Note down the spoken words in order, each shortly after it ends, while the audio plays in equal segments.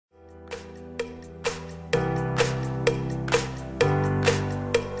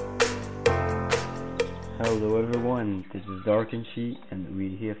Hello everyone, this is Dark and She, and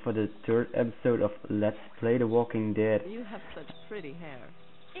we're here for the third episode of Let's Play The Walking Dead. You have such pretty hair.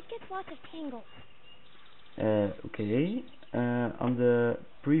 It gets lots of tangles. Okay. On the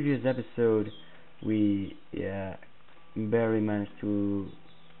previous episode, we, barely managed to,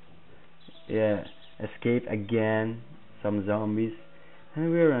 escape again some zombies, and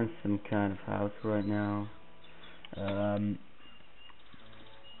we're in some kind of house right now.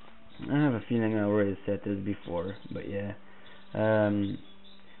 I have a feeling I already said this before, but yeah.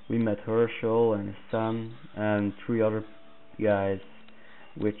 We met Herschel and his son and 3 other guys,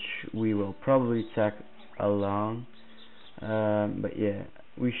 which we will probably tag along. But yeah,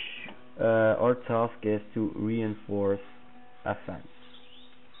 our task is to reinforce a fence.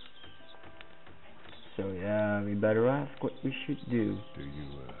 So yeah, we better ask what we should do. Do you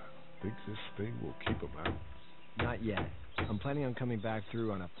think this thing will keep them out? Not yet. I'm planning on coming back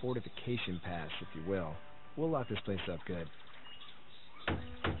through on a fortification pass, if you will. We'll lock this place up good.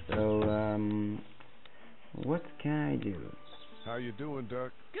 So, what can I do? How you doing,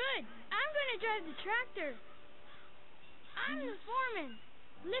 Duck? Good. I'm gonna drive the tractor. I'm the foreman.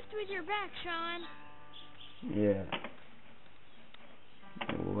 Lift with your back, Sean. Yeah.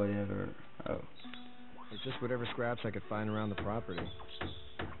 Whatever. Oh. It's just whatever scraps I could find around the property.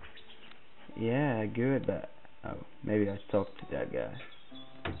 Yeah, good, but... Oh, maybe I talked to that guy.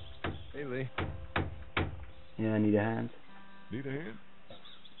 Hey, Lee. Yeah, I need a hand. Need a hand?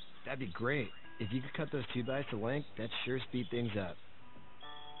 That'd be great. If you could cut those 2x to length, that'd sure speed things up.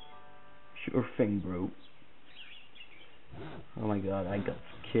 Sure thing, bro. Oh my god, I got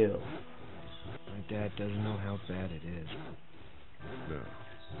killed. My dad doesn't know how bad it is. No,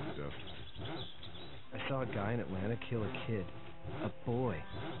 he doesn't. I saw a guy in Atlanta kill a kid. A boy.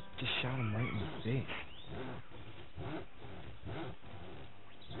 Just shot him right in the face.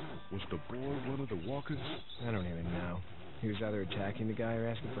 Was the boy one of the walkers? I don't even know. He was either attacking the guy or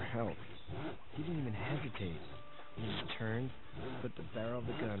asking for help. He didn't even hesitate. He just turned, put the barrel of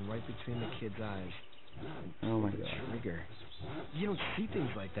the gun right between the kid's eyes, and Oh my pulled the god. trigger. You don't see things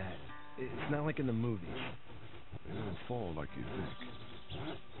like that. It's not like in the movies. They don't fall like you think.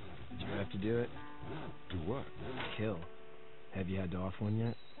 Did you have to do it? Do what? Kill. Have you had to off one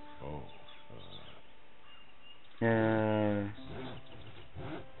yet? Oh, Yeah.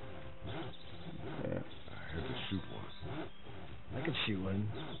 I had to shoot one. I could shoot one,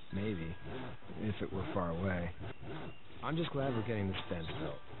 maybe, if it were far away. I'm just glad we're getting this fence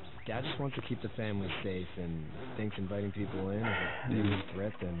built. Dad just wants to keep the family safe and thinks inviting people in is a bigger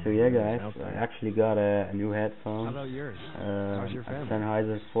threat than... So yeah, guys, out I there. actually got a new headphone. How about yours? How's your A family?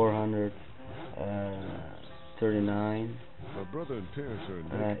 Sennheiser 439 My brother and parents are in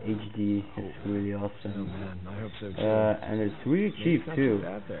HD. It's really Oh awesome. man, I hope so too. And it's really cheap It's not too. too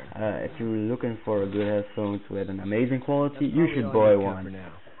bad there. If you're looking for a good headphones with an amazing quality, That's you probably should all buy you got for one.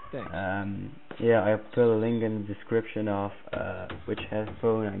 now. Thanks. Yeah, I put a link in the description of which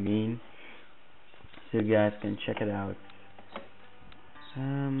headphone I mean, so you guys can check it out.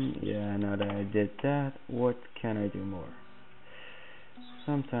 Yeah, now that I did that, what can I do more?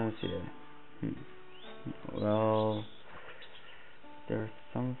 Sometimes, yeah. Well, there's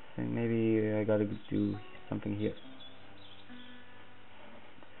something, maybe I gotta do something here.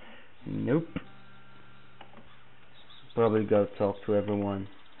 Nope. Probably gotta talk to everyone.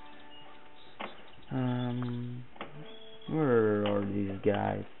 Where are these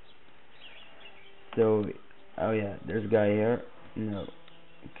guys? So, oh yeah, there's a guy here. No,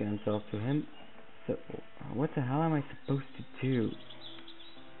 can't talk to him. So, what the hell am I supposed to do?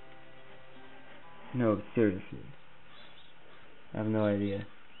 No, seriously. I have no idea.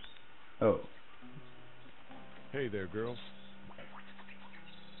 Oh. Hey there, girls.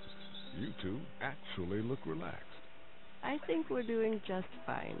 You two actually look relaxed. I think we're doing just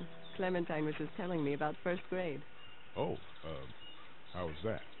fine. Clementine was just telling me about first grade. Oh, how was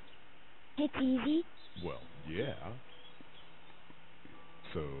that? It's easy. Well, yeah.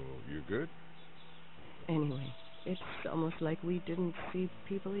 So, you're good? Anyway, it's almost like we didn't see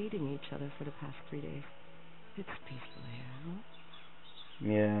people eating each other for the past 3 days. It's peaceful here, huh?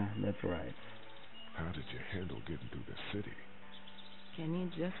 Yeah, that's right. How did you handle getting through the city? Kenny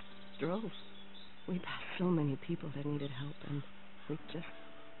just drove. We passed so many people that needed help, and we just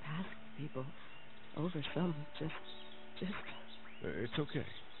passed people. Over some, just... It's okay.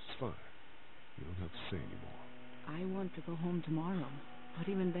 It's fine. You don't have to say anymore. I want to go home tomorrow, but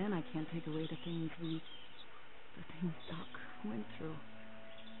even then I can't take away the things Doc went through.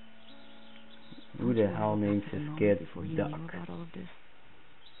 Who the hell names his kid before he Duck? knew about all of this?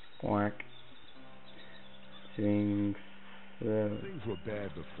 Quack. Things. Things were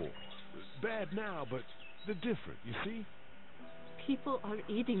bad before. Bad now, but They're different, you see? People are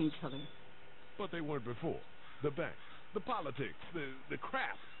eating each other. But they weren't before. The banks, the politics, the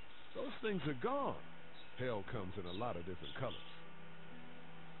crap. Those things are gone. Hell comes in a lot of different colors.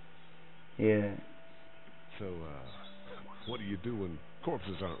 Yeah. So, what do you do when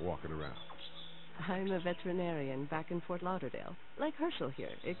corpses aren't walking around? I'm a veterinarian back in Fort Lauderdale, like Herschel here,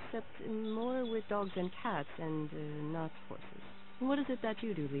 except more with dogs and cats and not horses. What is it that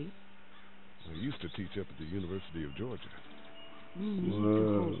you do, Lee? I used to teach up at the University of Georgia. We need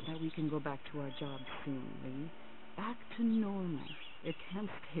to hope that we can go back to our jobs soon, Lee. Back to normal. It can't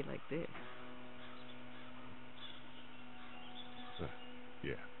stay like this.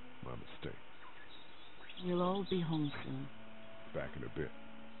 Yeah, my mistake. We'll all be home soon. Back in a bit.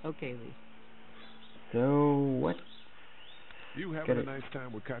 Okay, Lee. So, what? You having a nice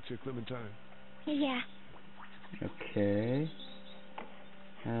time with Katya, Clementine? Yeah. Okay.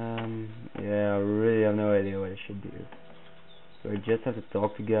 Yeah, I really have no idea what I should do. Do I just have to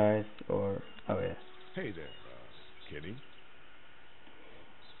talk to guys, or... Oh, yeah. Hey there, Kenny.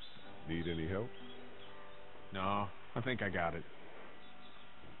 Need any help? No, I think I got it.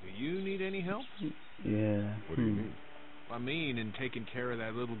 Do you need any help? Yeah. What do you mean? I mean, in taking care of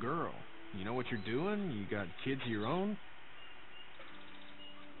that little girl. You know what you're doing? You got kids of your own?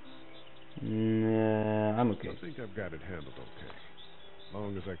 Nah, I'm okay. I think I've got it handled okay. As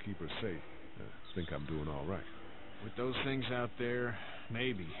long as I keep her safe, I think I'm doing all right. With those things out there,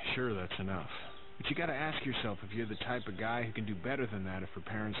 maybe, sure, that's enough. But you gotta ask yourself if you're the type of guy who can do better than that if her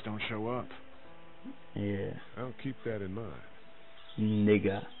parents don't show up. Yeah. I'll keep that in mind.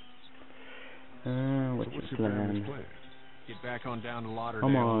 Nigga. What's What's your your family's plan? plan? Get back on down to Lauderdale.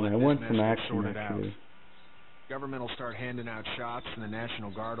 Come on, let I this want mess some get action, sorted actually. out. Government will start handing out shots, and the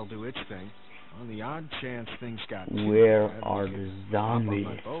National Guard will do its thing. On the odd chance things got too Where bad, are we the could hop on zombies?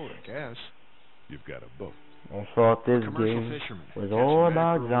 my boat, I guess. You've got a boat. I thought this Commercial game fisherman. was Catch all a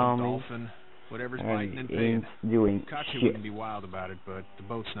about mackerel, zombies, dolphin, whatever's and biting and he paying. ain't doing Katya shit. wouldn't be wild about it, but the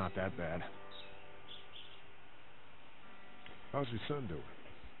boat's not that bad. How's your son doing?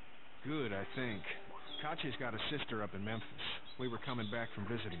 Good, I think. Katya's got a sister up in Memphis. We were coming back from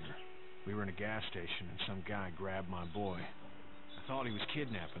visiting her. We were in a gas station, and some guy grabbed my boy. I thought he was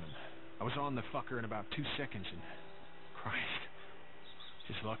kidnapping him. I was on the fucker in about 2 seconds, and... Christ.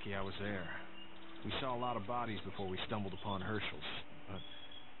 Just lucky I was there. We saw a lot of bodies before we stumbled upon Herschel's. But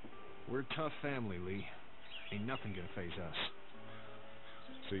we're a tough family, Lee. Ain't nothing gonna faze us.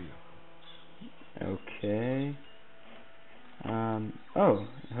 See ya. Okay. Oh,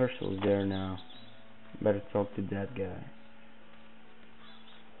 Herschel's there now. Better talk to that guy.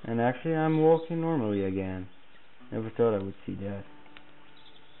 And actually, I'm walking normally again. Never thought I would see that.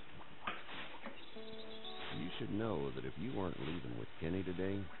 You should know that if you weren't leaving with Kenny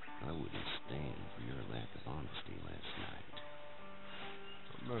today, I wouldn't stand for your lack of honesty last night.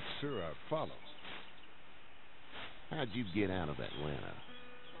 I'm not sure I'd follow. How'd you get out of Atlanta?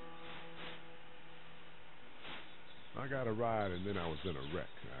 I got a ride and then I was in a wreck.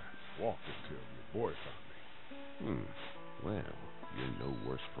 I walked until your boy found me. Well, you're no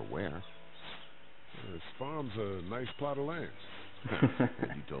worse for wear. This farm's a nice plot of land.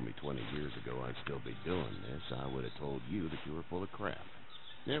 Had you told me 20 years ago I'd still be doing this, I would have told you that you were full of crap.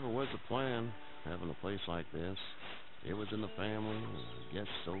 Never was the plan, having a place like this. It was in the family, and I guess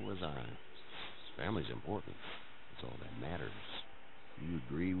so was I. Family's important. That's all that matters. Do you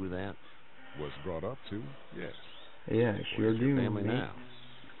agree with that? Was brought up to, yes. Yeah, I sure Where's do, your family mate. now?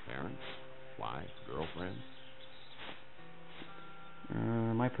 Parents? Wife? Girlfriend?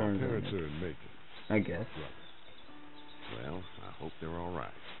 My parents are in Macon. I guess. Well, I hope they're all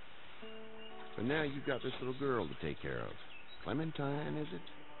right. But now you've got this little girl to take care of. Clementine, is it?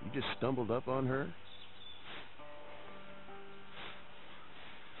 You just stumbled up on her?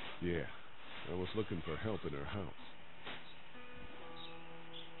 Yeah, I was looking for help in her house.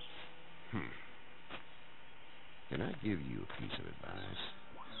 Can I give you a piece of advice?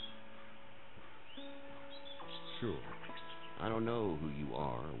 Sure. I don't know who you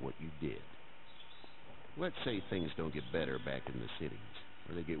are or what you did. Let's say things don't get better back in the cities,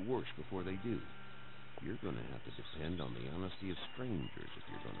 or they get worse before they do. You're going to have to depend on the honesty of strangers if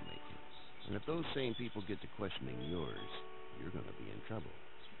you're going to make it. And if those same people get to questioning yours, you're going to be in trouble.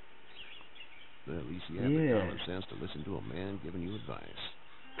 But at least you have the common sense to listen to a man giving you advice.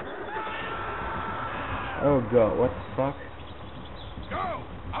 Oh god, what the fuck? Go!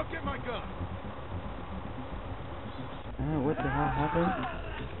 I'll get my gun! What the hell happened?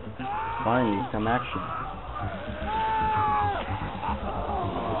 Finally, some action.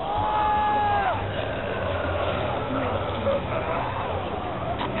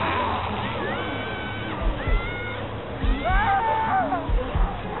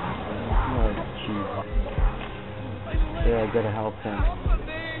 time.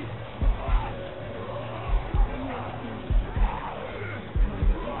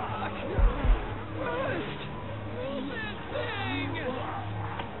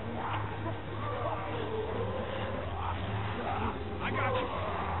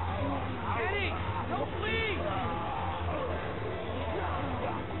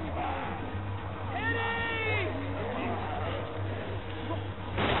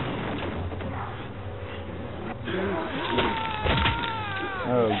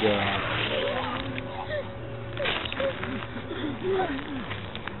 Oh god.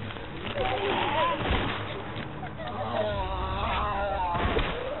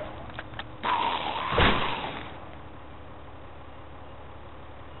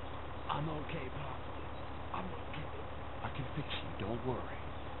 I'm okay, Pop. I'm okay. I can fix you, don't worry.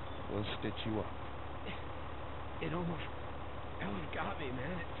 We'll stitch you up. It almost got me,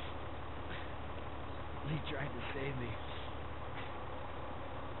 man. Lee tried to save me.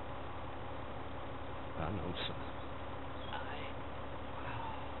 I know, son.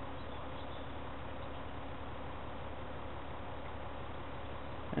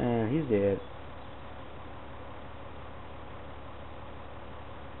 He's dead.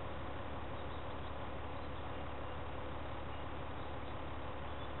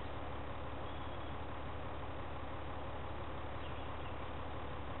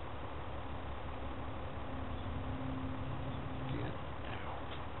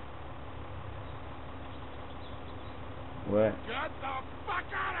 What? Get the fuck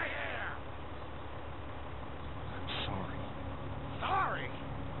out of here! I'm sorry. Sorry?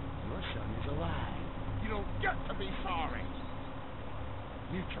 Your son is alive. You don't get to be sorry.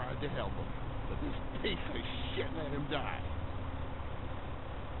 You tried to help him, but this piece of shit let him die.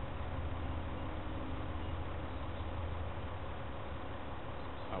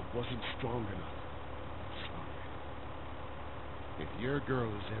 I wasn't strong enough. I'm sorry. If your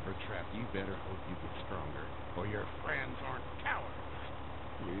girl is ever trapped, you better hope you get stronger, or your friends aren't cowards.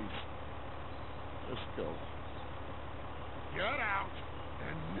 Please, just go. Get out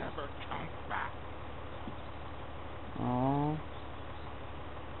and never come back. Aww.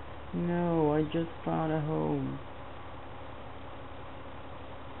 No, I just found a home.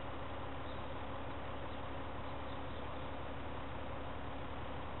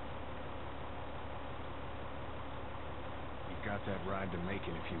 You got that ride to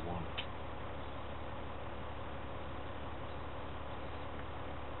Macon if you want it.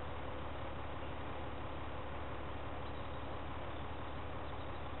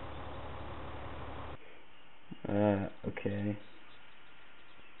 Okay.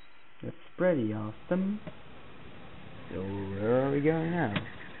 That's pretty awesome. So where are we going now?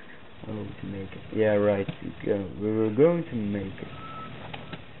 Oh, to Macon. Yeah, right. We were going to Macon.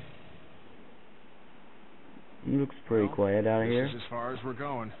 It looks pretty quiet out here. This is as far as we're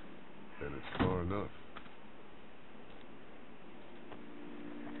going. And it's far enough.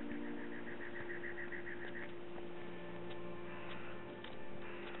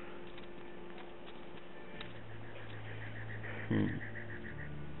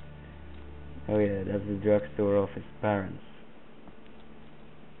 Oh yeah, that's the drugstore of his parents.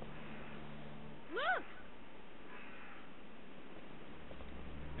 Look!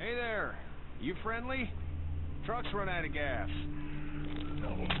 Hey there. You friendly? Truck's run out of gas.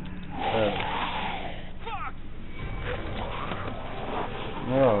 Fuck!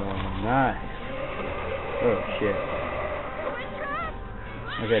 Oh, nice. Oh shit.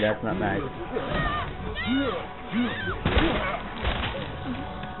 Okay, that's not nice.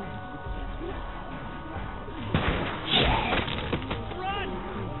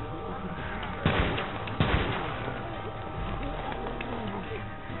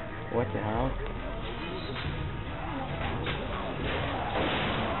 What the hell?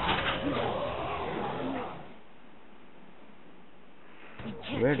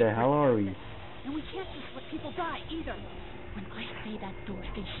 Where the hell are we? And we can't just let people die either. When I say that door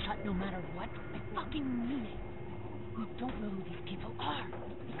stays shut no matter what, I fucking mean it. We don't know who these people are.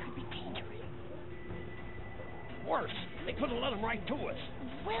 It could be dangerous. Worse, they could have let them right to us.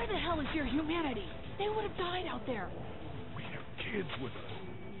 Where the hell is your humanity? They would have died out there. We have kids with us.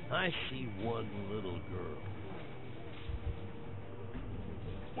 I see one little girl.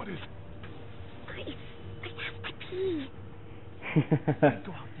 What is it? I have to pee. I'll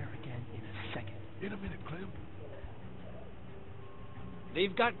go out there again in a second. In a minute, Clem.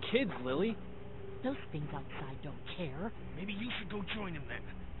 They've got kids, Lily. Those things outside don't care. Maybe you should go join them then.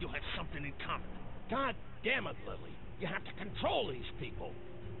 You'll have something in common. God damn it, Lily. You have to control these people.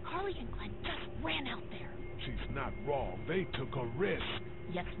 Carly and Glenn just ran out there. She's not wrong. They took a risk.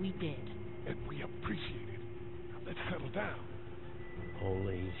 Yes, we did. And we appreciate it. Now let's settle down.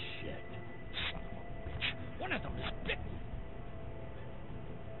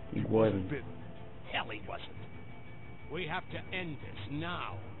 He wasn't. wasn't bitten. Hell, he wasn't. We have to end this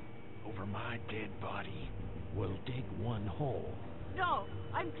now. Over my dead body, we'll dig one hole. No,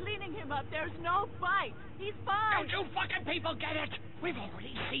 I'm cleaning him up. There's no bite. He's fine. Don't you fucking people get it? We've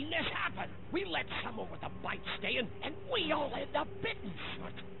already seen this happen. We let someone with a bite stay in, and we all end up bitten.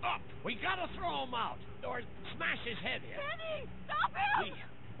 Shut up. We gotta throw him out, or smash his head in. Kenny, stop him!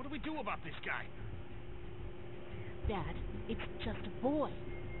 What do we do about this guy? Dad, it's just a boy.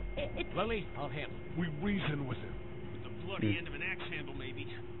 It's... Lily, I'll handle it. We reason with him. With the bloody end of an axe handle, maybe.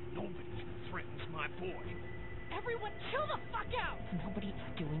 Nobody threatens my boy. Everyone chill the fuck out! Nobody's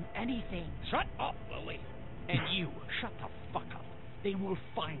doing anything. Shut up, Lily. And you, shut the fuck up. They will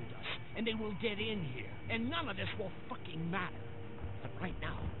find us, and they will get in here, and none of this will fucking matter. But right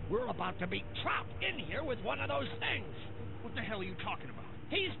now, we're about to be trapped in here with one of those things. What the hell are you talking about?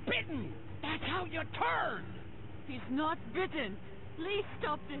 He's bitten! That's how you turn! He's not bitten. Please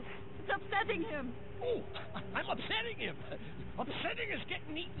stop this. It's upsetting him. Oh, I'm upsetting him. Upsetting is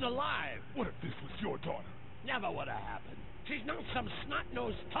getting eaten alive. What if this was your daughter? Never would have happened. She's not some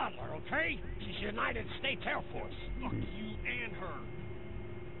snot-nosed toddler, okay? She's United States Air Force. Fuck you and her.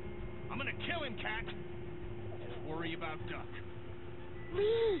 I'm gonna kill him, Cat. Just worry about Duck.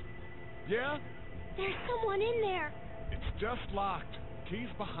 Lee, Yeah? there's someone in there. It's just locked.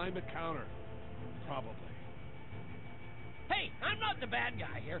 Key's behind the counter. Probably. Hey, I'm not the bad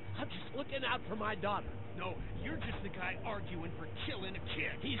guy here. I'm just looking out for my daughter. No, you're just the guy arguing for killing a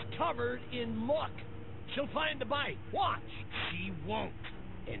kid. He's covered in muck. She'll find the bite. Watch. She won't.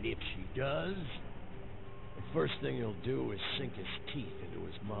 And if she does, the first thing he'll do is sink his teeth into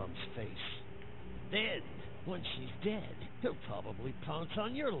his mom's face. Then, once she's dead, he'll probably pounce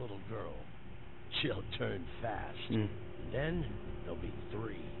on your little girl. She'll turn fast. Then, there'll be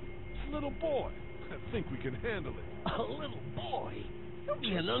 3. It's a little boy. I think we can handle it. A little boy? He'll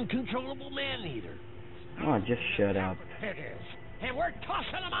be an uncontrollable man-eater. Oh, just shut up. It is. And we're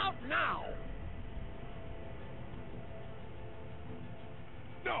tossing him out now.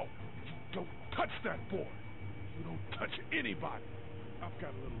 No! Don't touch that boy. You don't touch anybody. I've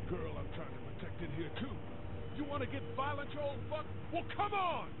got a little girl I'm trying to protect in here, too. You want to get violent, you old fuck? Well, come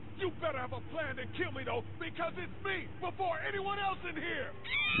on! You better have a plan to kill me, though, because it's me before anyone else in here!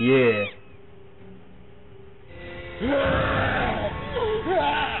 Yeah.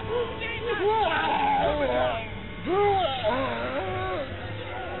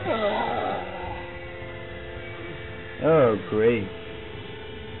 Oh, great.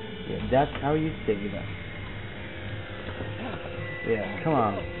 Yeah, that's how you save us. Yeah, come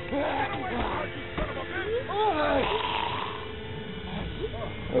on.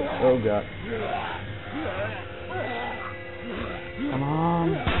 Oh God. Come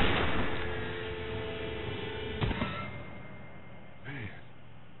on.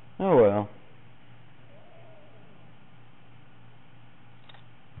 Oh well.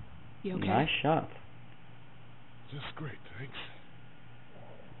 You okay? Nice shot. Just great, thanks.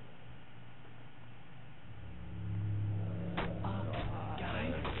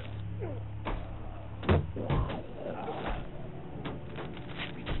 Guys?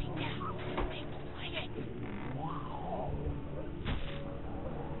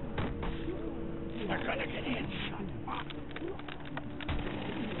 They're gonna get in. Shut up.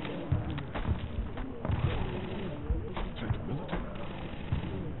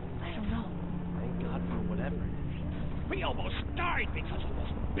 I don't know. Thank God for whatever it is. We almost died because of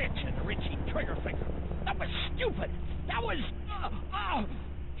this bitch and the itchy trigger finger. That was stupid. That was...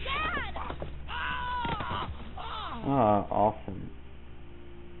 Dad! Ah, awesome.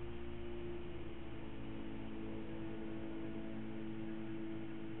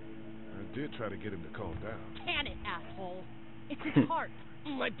 I did try to get him to calm down. Can it, asshole? It's his heart.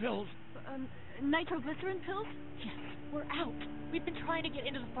 My pills. Nitroglycerin pills? Yes, we're out. We've been trying to get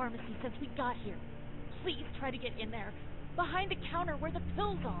into the pharmacy since we got here. Please try to get in there. Behind the counter where the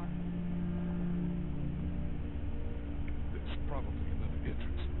pills are. There's probably another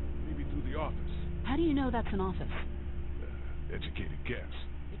entrance. Maybe through the office. How do you know that's an office? Educated guess.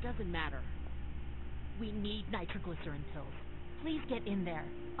 It doesn't matter. We need nitroglycerin pills. Please get in there.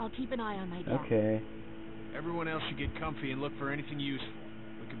 I'll keep an eye on my dad. Okay, Everyone else should get comfy and look for anything useful.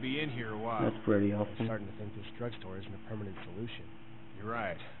 We could be in here a while. that's pretty I'm awesome. starting to think this drugstore isn't a permanent solution. You're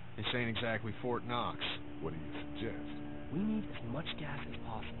right. This ain't exactly Fort Knox. What do you suggest? We need as much gas as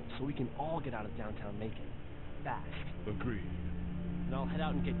possible so we can all get out of downtown Macon. Fast. Agreed. And I'll head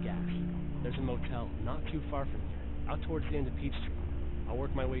out and get gas. There's a motel not too far from here, out towards the end of Peachtree. I'll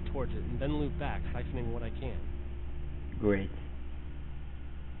work my way towards it and then loop back, siphoning what I can. Great.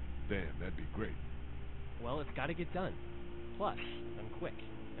 Damn, that'd be great. Well, it's got to get done. Plus, I'm quick,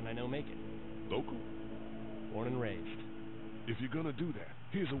 and I know Macon. Local? Born and raised. If you're gonna do that,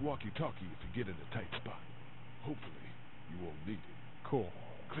 here's a walkie-talkie if you get in a tight spot. Hopefully, you won't need it. Cool.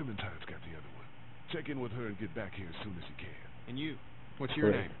 Clementine's got the other one. Check in with her and get back here as soon as you can. And you, what's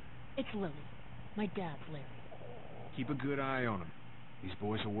your name? It's Lily. My dad's Larry. Keep a good eye on him. These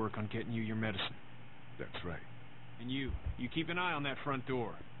boys will work on getting you your medicine. That's right. And you keep an eye on that front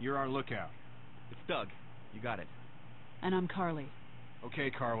door. You're our lookout. It's Doug. You got it. And I'm Carly.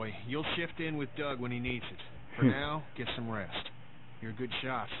 Okay, Carly, you'll shift in with Doug when he needs it. For now, get some rest. You're a good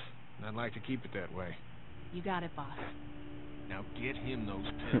shot, and I'd like to keep it that way. You got it, boss. Now get him those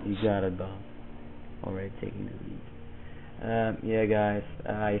pills. You got it, boss. Already taking the lead. Yeah, guys,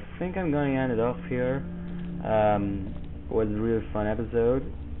 I think I'm going to end it off here. It was a really fun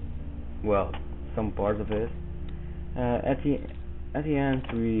episode. Well, some parts of it. At the end,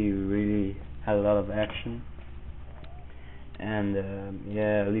 we really had a lot of action. And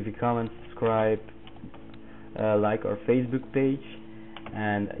yeah, leave a comment, subscribe, like our Facebook page,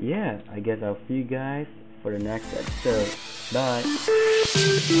 and yeah, I guess I'll see you guys for the next episode. Bye.